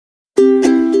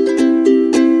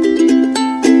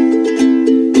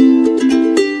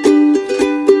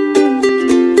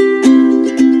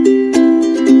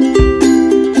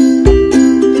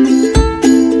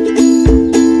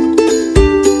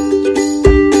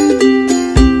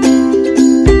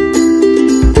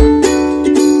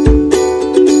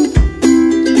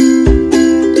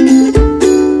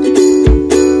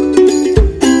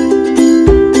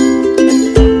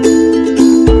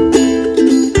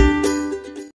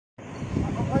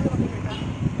Good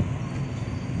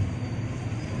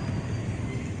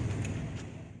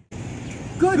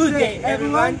day,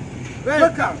 everyone!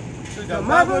 Welcome to the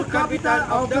marble capital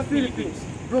of the Philippines,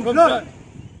 Romblon.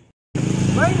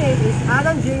 My name is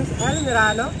Alan James L.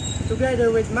 Merano,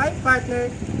 together with my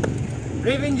partner,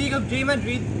 Raven Jacob J.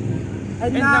 Madrid.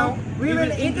 And now we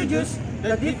will introduce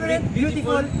the different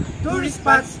beautiful tourist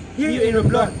spots here in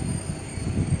Romblon.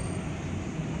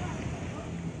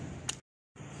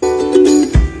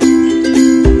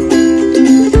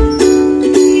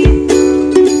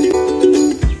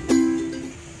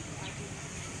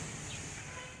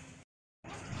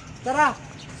 Tara,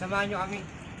 samahan nyo kami.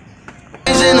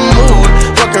 In the mood,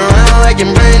 fuck around like I'm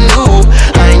brand new.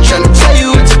 I ain't tryna tell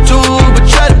you what to do, but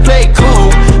try to play cool.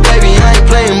 Baby, I ain't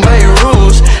playing by your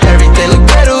rules. Everything look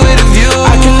better with a view.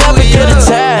 I can never get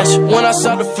attached when I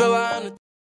start to feel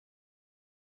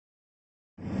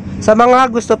Sa mga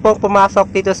gusto pong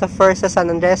pumasok dito sa First sa San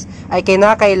Andres ay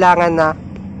kinakailangan na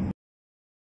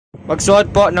magsuot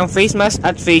po ng face mask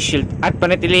at face shield at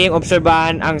panatiling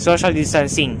obserbahan ang social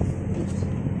distancing.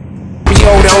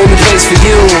 the only place for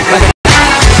you.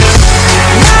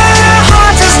 My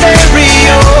heart's a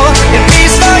stereo, it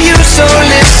beats for you, so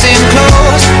listen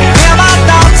close. Hear my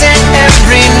thoughts in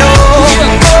every note.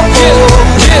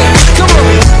 Come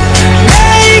on,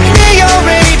 make me your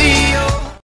radio.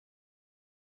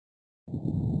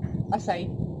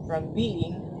 Aside from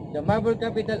being the marble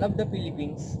capital of the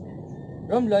Philippines,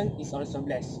 Romblon is also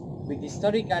blessed with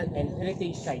historical and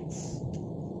heritage sites.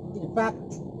 In fact,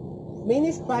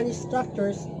 many Spanish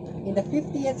structures in the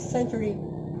 50th century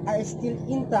are still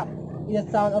intact in the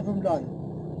town of Romblon.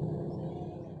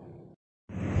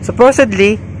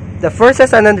 Supposedly, the First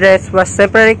San Andres was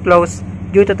temporarily closed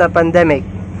due to the pandemic.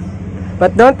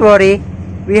 But don't worry,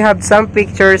 we have some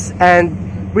pictures and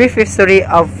brief history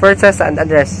of First San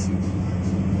Andres.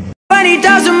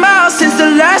 20,000 miles since the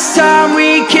last time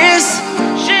we kissed.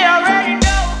 She already knows.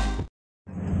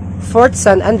 Fort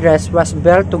San Andres was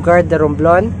built to guard the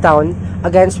Romblon town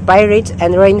against pirates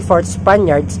and reinforce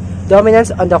Spaniards'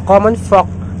 dominance on the common folk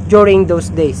during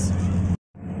those days.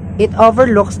 It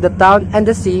overlooks the town and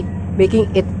the sea,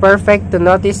 making it perfect to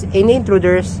notice any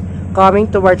intruders coming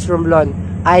towards Romblon,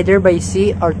 either by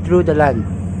sea or through the land.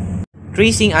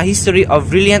 Tracing a history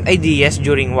of brilliant ideas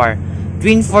during war,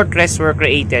 twin fortresses were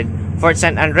created, Fort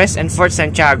San Andres and Fort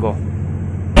Santiago.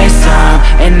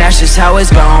 And that's just how it's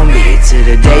gonna be till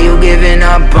the day you giving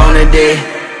up on the day.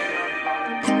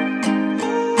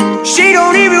 She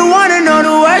don't even wanna know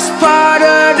the worst part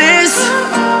of this.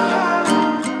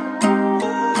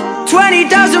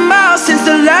 20,000 miles since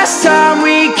the last time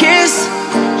we kissed.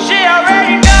 She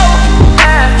already know.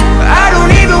 I don't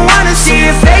even wanna see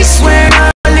her face when I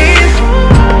leave.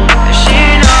 She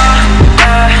know,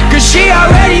 cause she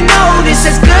already know this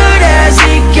as good as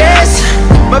it gets.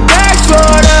 My back's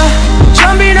brought up,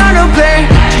 jumping on a plane.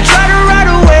 She tried to run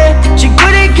away, she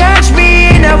couldn't catch me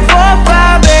in that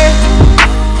 4-5 bed.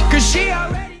 Cause she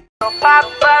already pop, pop,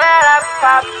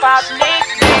 pop, pop,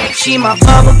 she my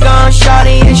bubblegum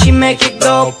shawty and she make it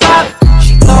go pop.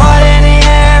 She throw it in the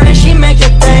air and she make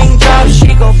that thing drop.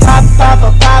 She go pop, pop,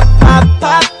 pop, pop,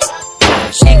 pop, pop.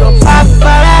 She go pop,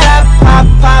 pop, pop,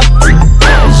 pop, pop.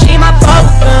 She my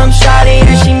bubblegum shawty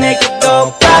and she make it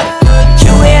go pop.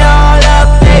 Chew it all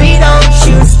up, baby, don't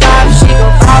you stop. She go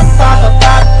pop, pop,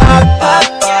 pop, pop, pop,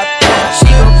 pop. She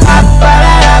go pop,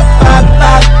 pop, pop,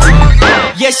 pop,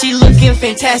 pop. Yeah, she looking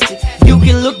fantastic. You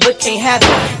can look but can't have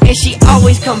it. And she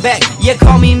always come back. Yeah,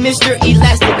 call me Mr.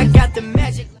 Elastic. I got the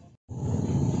magic.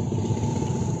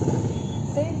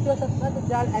 St. Joseph's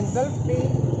Cathedral and Gulf Bay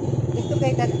is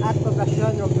located at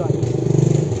Poblacion, Romblon.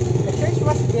 The church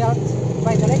was built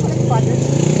by the Recollect Fathers,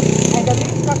 and the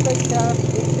main structure itself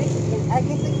is rich in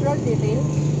architectural detail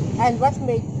and was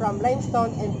made from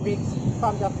limestone and bricks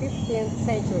from the 15th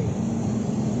century.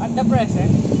 At the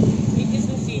present, it is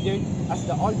considered as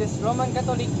the oldest Roman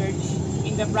Catholic church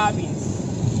in the province.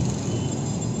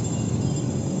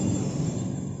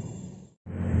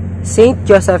 St.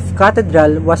 Joseph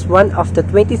Cathedral was one of the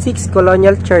 26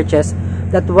 colonial churches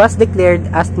that was declared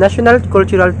as National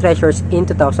Cultural Treasures in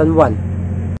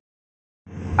 2001.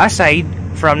 Aside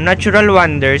from natural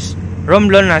wonders,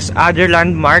 Romblon has other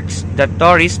landmarks that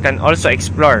tourists can also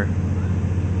explore.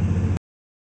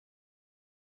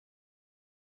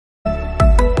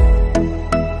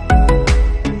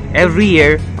 Every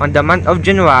year, on the month of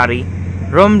January,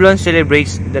 Romblon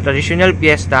celebrates the traditional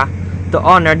fiesta to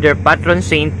honor their patron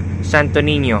saint, Santo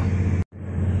Niño.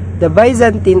 The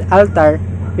Byzantine altar,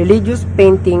 religious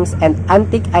paintings, and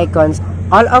antique icons,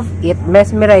 all of it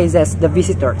mesmerizes the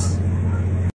visitors.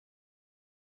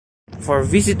 For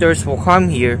visitors who come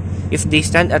here, if they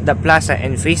stand at the plaza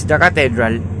and face the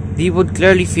cathedral, they would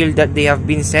clearly feel that they have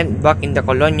been sent back in the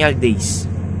colonial days.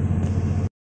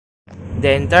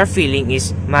 The entire feeling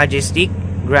is majestic,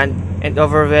 grand, and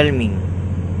overwhelming.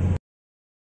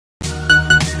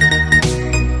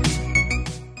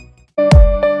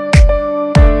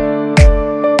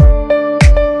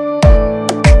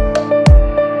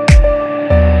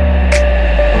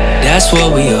 That's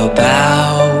what we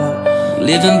about.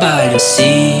 Living by the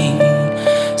sea,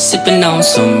 sipping on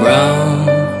some rum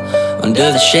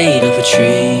under the shade of a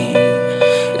tree.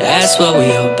 That's what we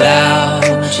about.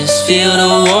 Just feel the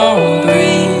warm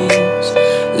breeze,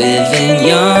 living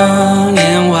young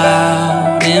and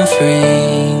wild and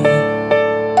free.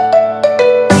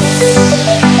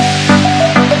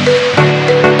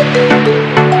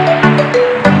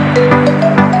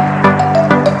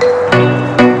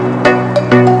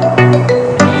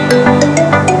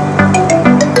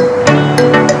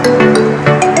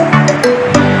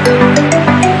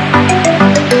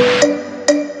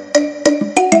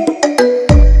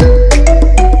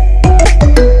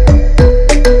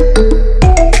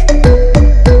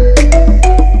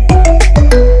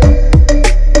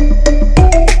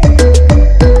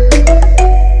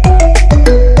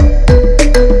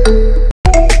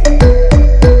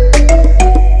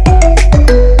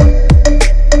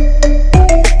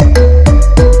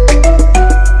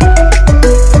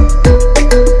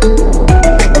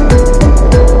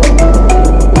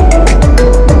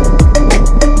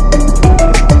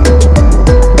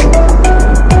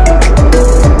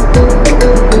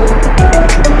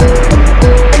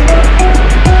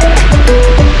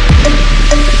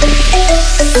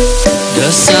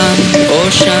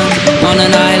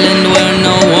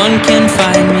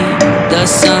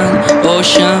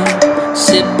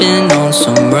 Sipping on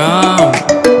some rum.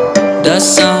 The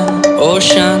sun,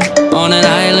 ocean, on an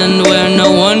island where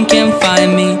no one can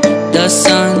find me. The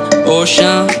sun,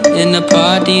 ocean, and the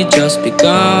party just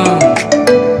begun.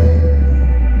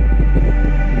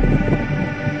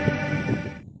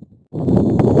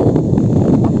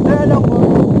 After a long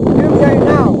walk, here we are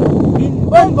now in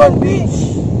Romblon Beach.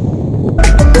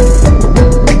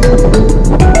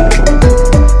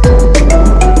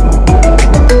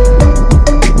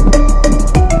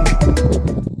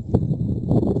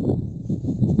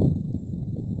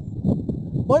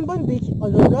 Romblon Beach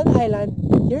on Romblon Island,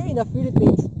 here in the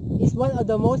Philippines, is one of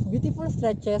the most beautiful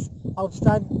stretches of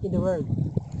sand in the world.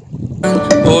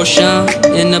 Ocean,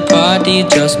 and the party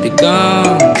just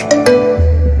begun.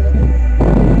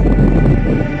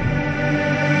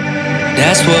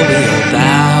 That's what we're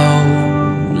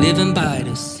about, living by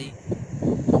the sea.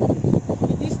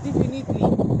 It is definitely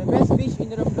the best beach in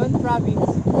the Romblon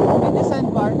province, and the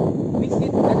sandbar makes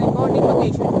it an iconic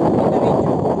location in the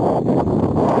region.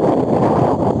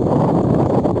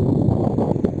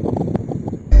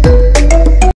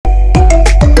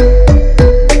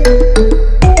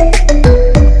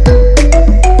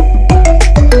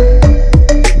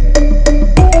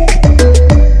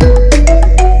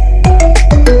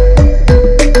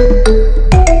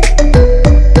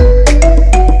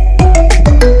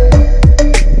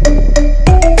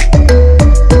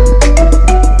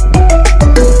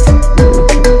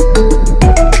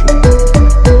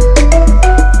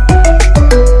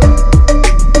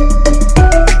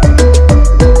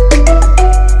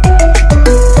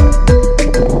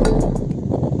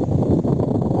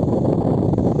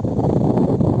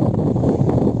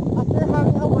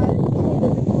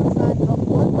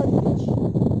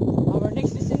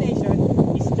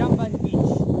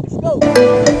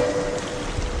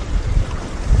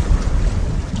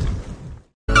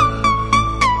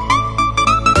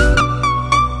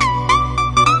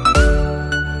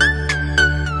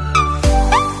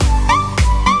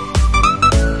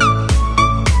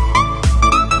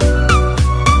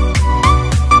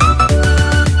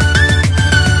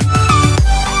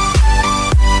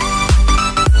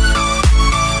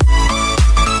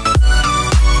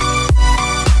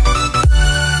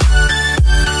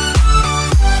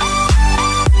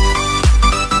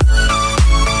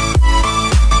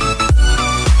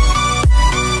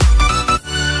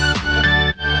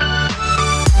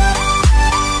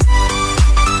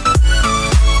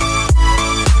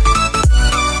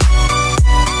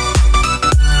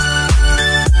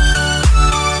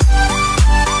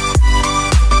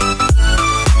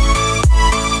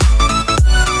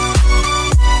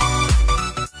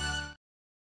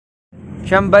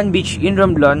 Chamban Beach in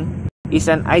Romblon is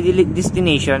an idyllic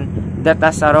destination that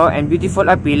has a raw and beautiful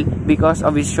appeal because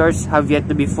of its shores have yet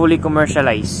to be fully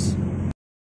commercialized.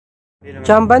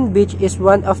 Chamban Beach is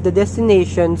one of the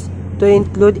destinations to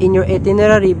include in your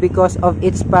itinerary because of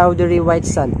its powdery white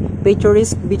sand,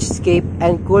 picturesque beachscape,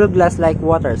 and cool glass-like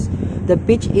waters. The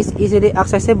beach is easily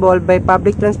accessible by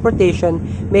public transportation,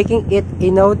 making it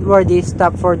a noteworthy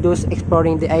stop for those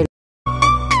exploring the island.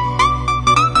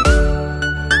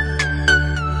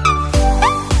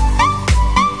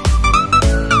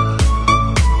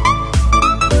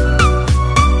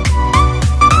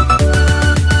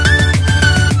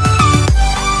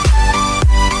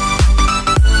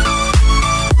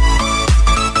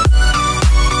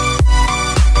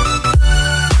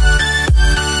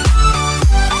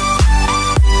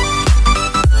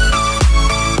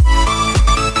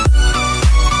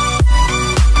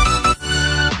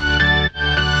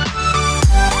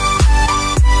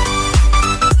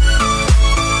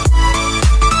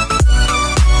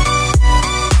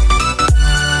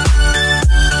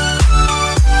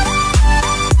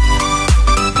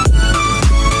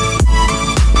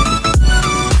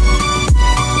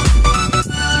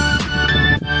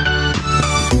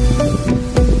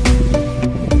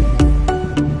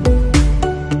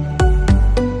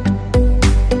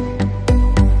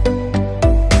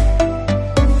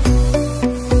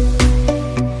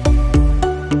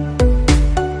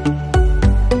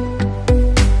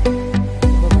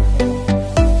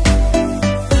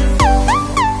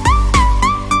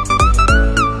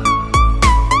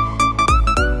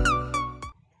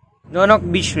 Nonok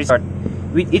Beach Resort,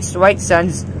 with its white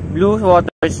sands, blue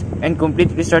waters, and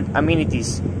complete resort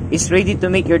amenities, is ready to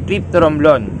make your trip to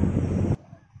Romblon.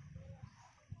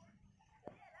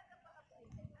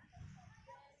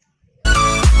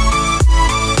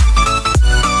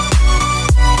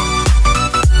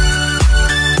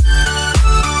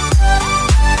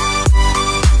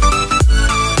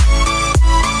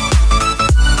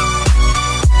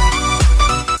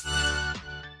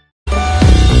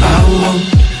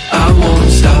 I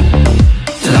won't stop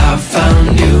till I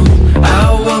found you.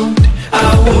 I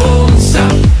won't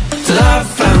stop till I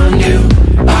found you.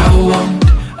 I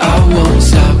won't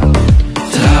stop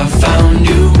till I found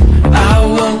you.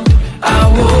 I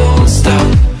won't stop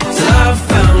till I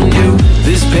found you.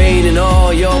 This pain and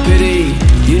all your pity,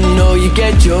 you know you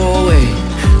get your way.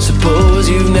 Suppose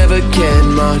you've never cared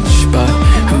much, but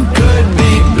who could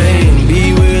be blamed?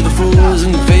 Be with the fools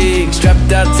and fakes,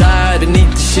 trapped outside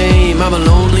beneath the shame. I'm a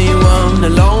lonely one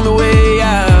along the way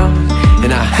out,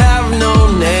 and I have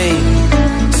no name.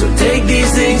 So take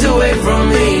these things away from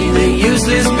me, the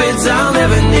useless bits I'll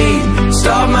never need.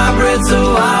 Stop my breath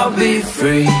so I'll be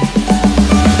free. I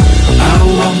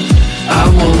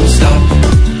won't stop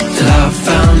till I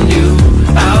found you.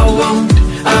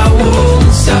 I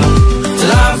won't stop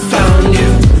till I found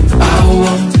you. I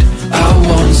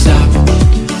won't stop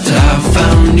till I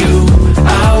found you.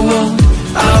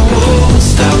 I won't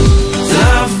stop till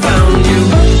I found you.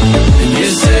 And you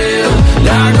say,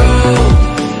 I go,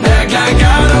 act like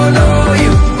I don't know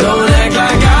you. Don't act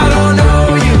like I don't know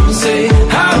you. Say,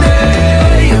 how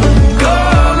dare you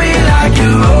call me like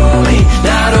you owe me.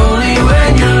 Not only when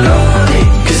you're lonely,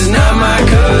 'cause it's not my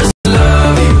curse to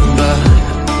love you. But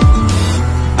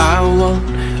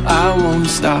I won't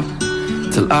stop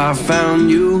till I found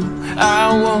you.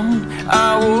 I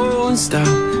won't stop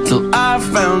till I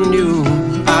found you.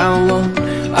 I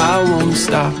won't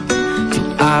stop till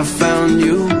I found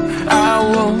you.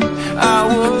 I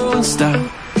won't stop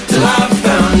till I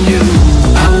found you.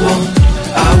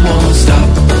 I won't stop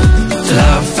till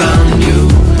I found you.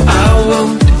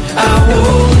 I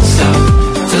won't stop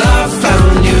till I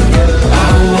found you.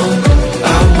 I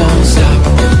won't stop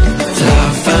till I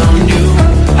found you.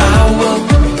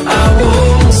 I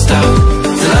won't stop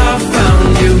till I found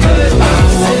you.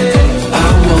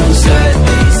 I won't stop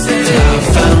till I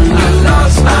found you.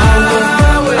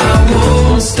 I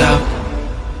won't stop.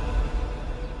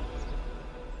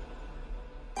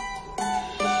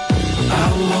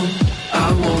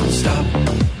 I won't stop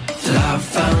till I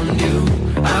found you.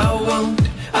 I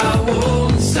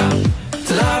won't stop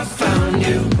till I found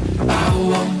you.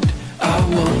 I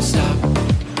won't stop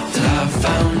till I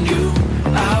found you.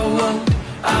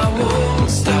 I won't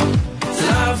stop till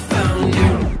I found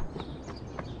you.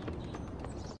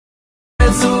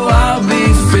 So I'll be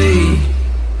free.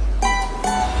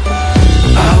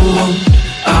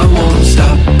 I won't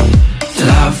stop till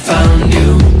I found you.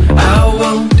 I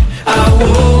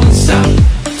won't stop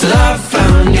till I found you.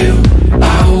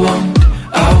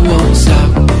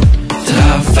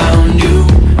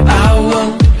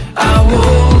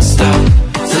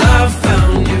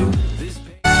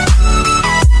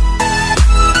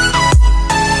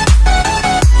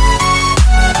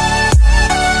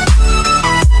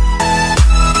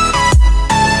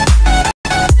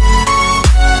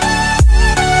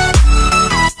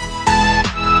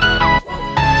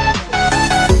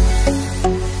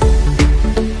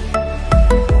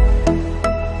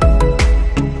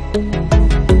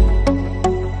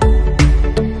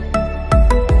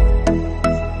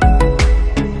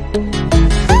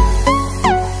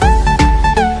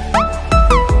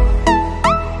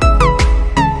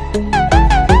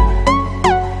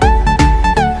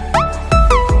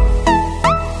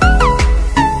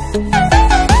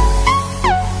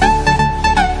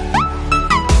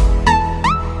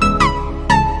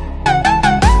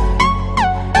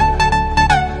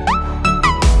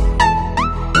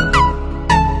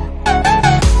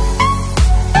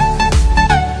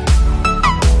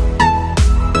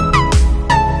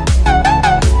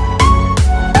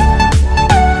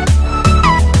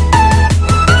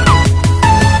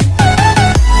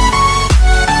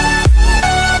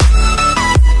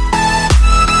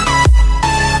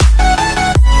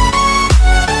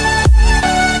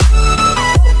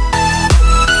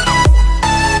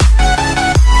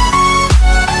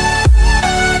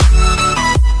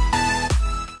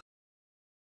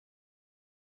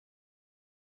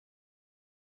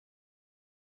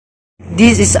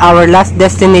 This is our last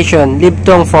destination,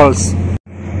 Libtong Falls.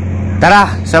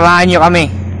 Tara, samahan niyo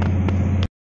kami.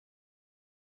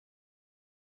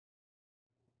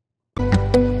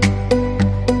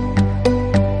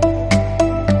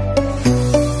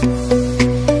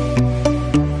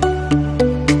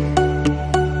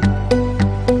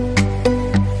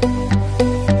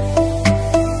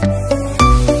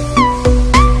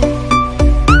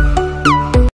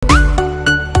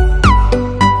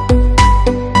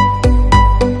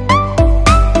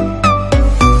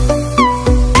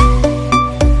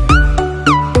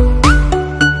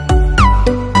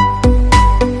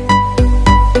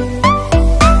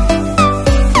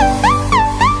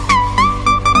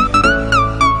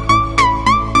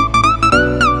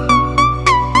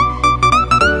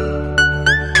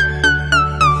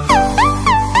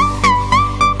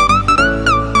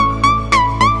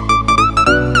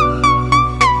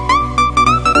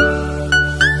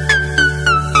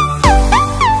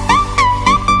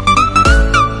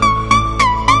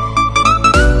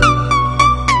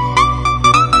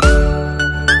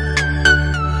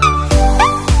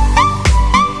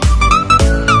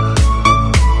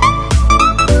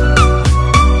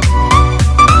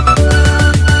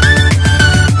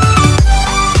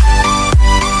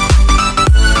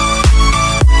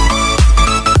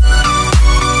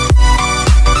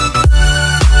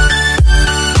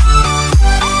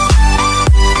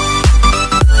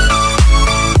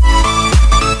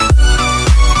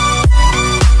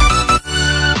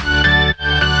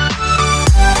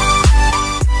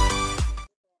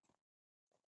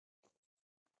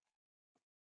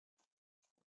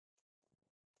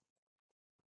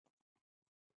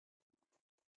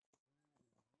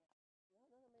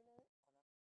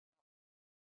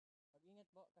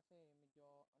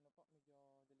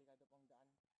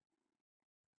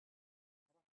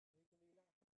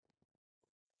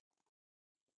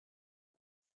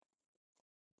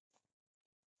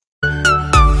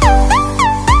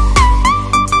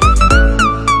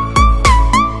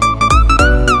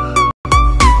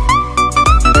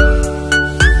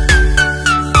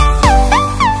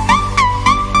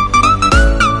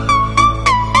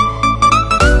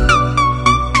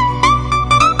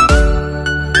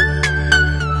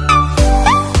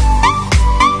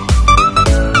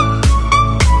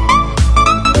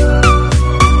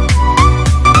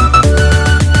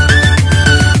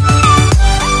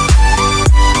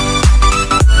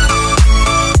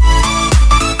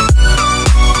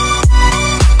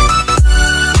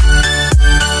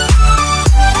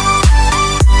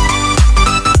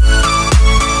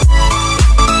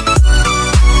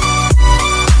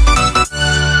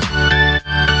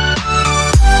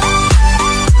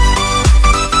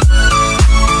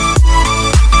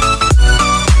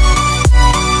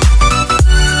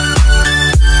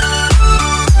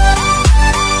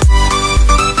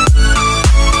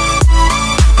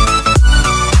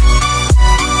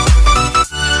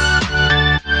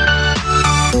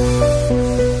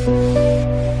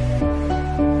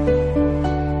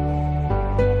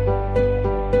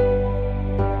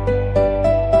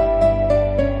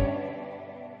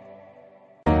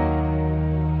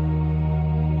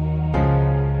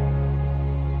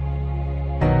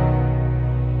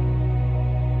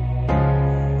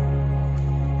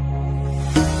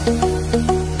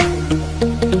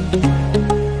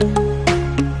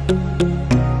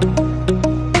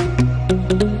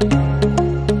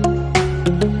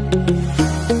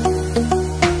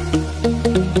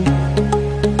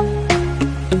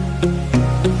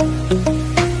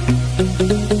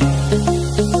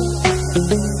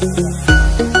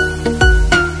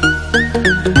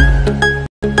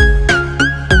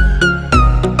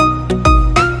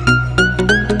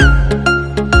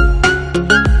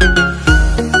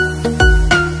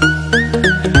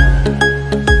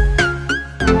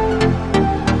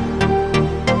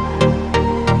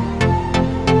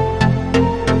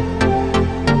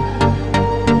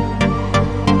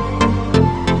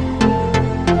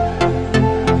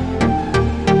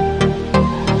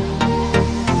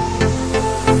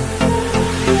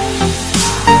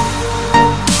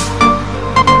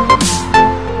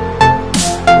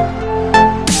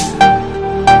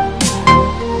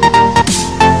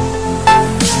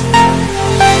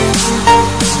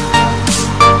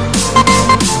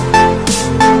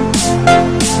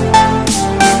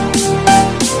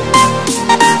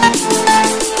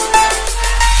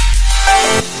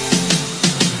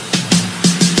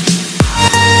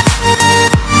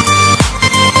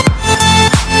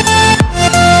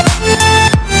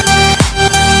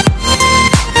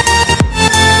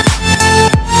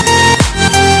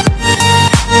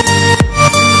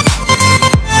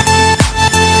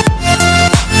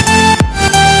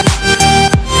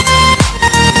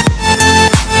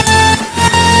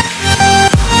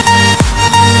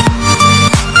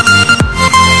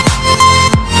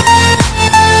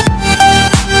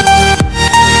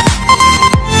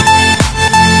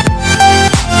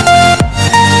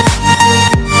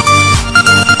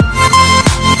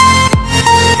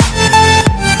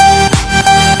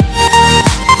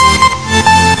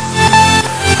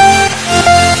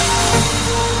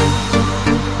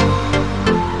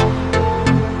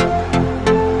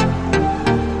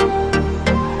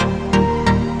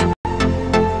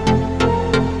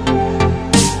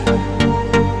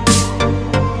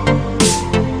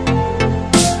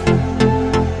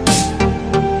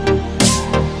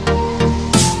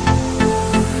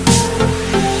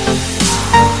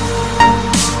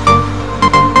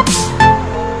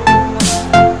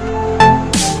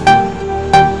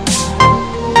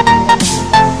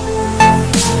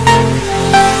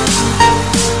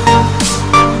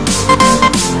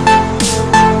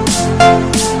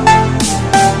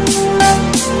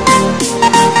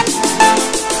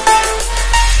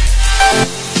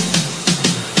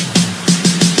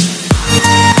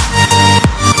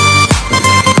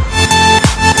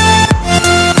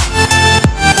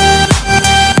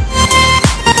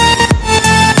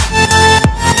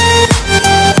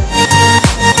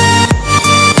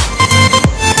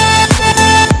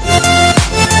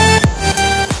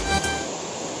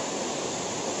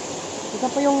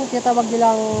 tinatawag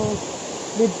nilang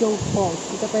Bidjong Falls.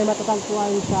 Ito pa yung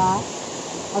matatagpuan sa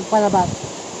Agpanabat.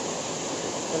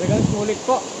 Talagang sulit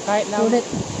po. Kahit na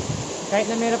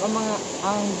mahirap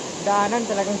ang daanan,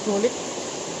 talagang sulit.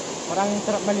 Parang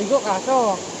sarap maligo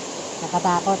kaso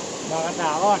Nakatakot.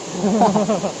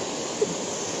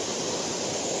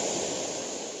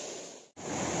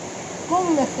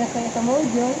 Kung na-stress kayo sa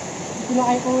module, dito na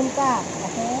kayo pumunta.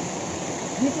 Kasi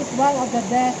this is one of the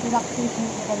best relaxation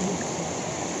you can do.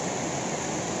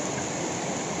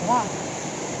 Tara!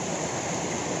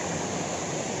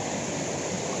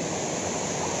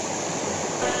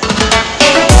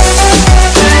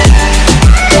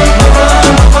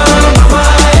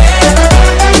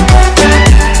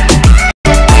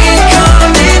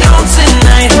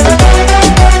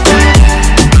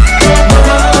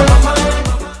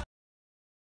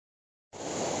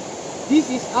 This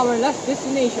is our last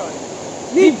destination.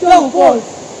 Bidjong Falls!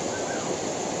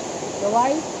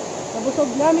 Gaway, nabusog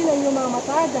namin ang inyong mga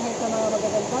mata dahil sa mga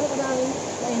magagandang kanangin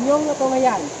na inyong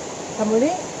natungayan. Sa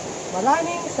muli,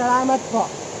 maraming salamat po.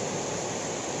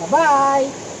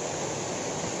 Bye-bye!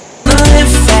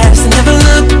 Live fast and never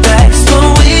look back. That's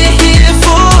what we're here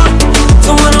for.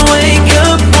 Don't wanna wake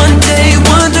up one day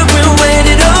wondering where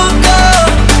did it all go.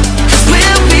 'Cause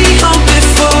we'll be home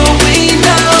before we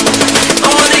know. I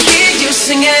wanna hear you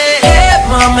sing it. Hey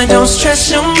mama, don't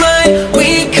stress your mind.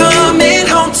 We coming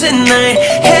home tonight.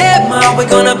 Hey mom,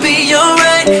 we're gonna be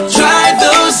alright. Dry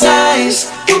those eyes.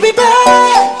 We'll be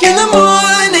back in the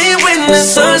morning when the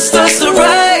sun starts to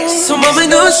rise. So mama,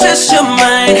 don't stress your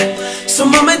mind. So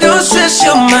mama, don't stress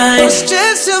your mind. Don't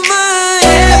stress your mind.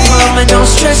 Hey mama, don't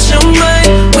stress your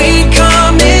mind. We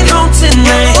coming home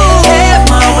tonight.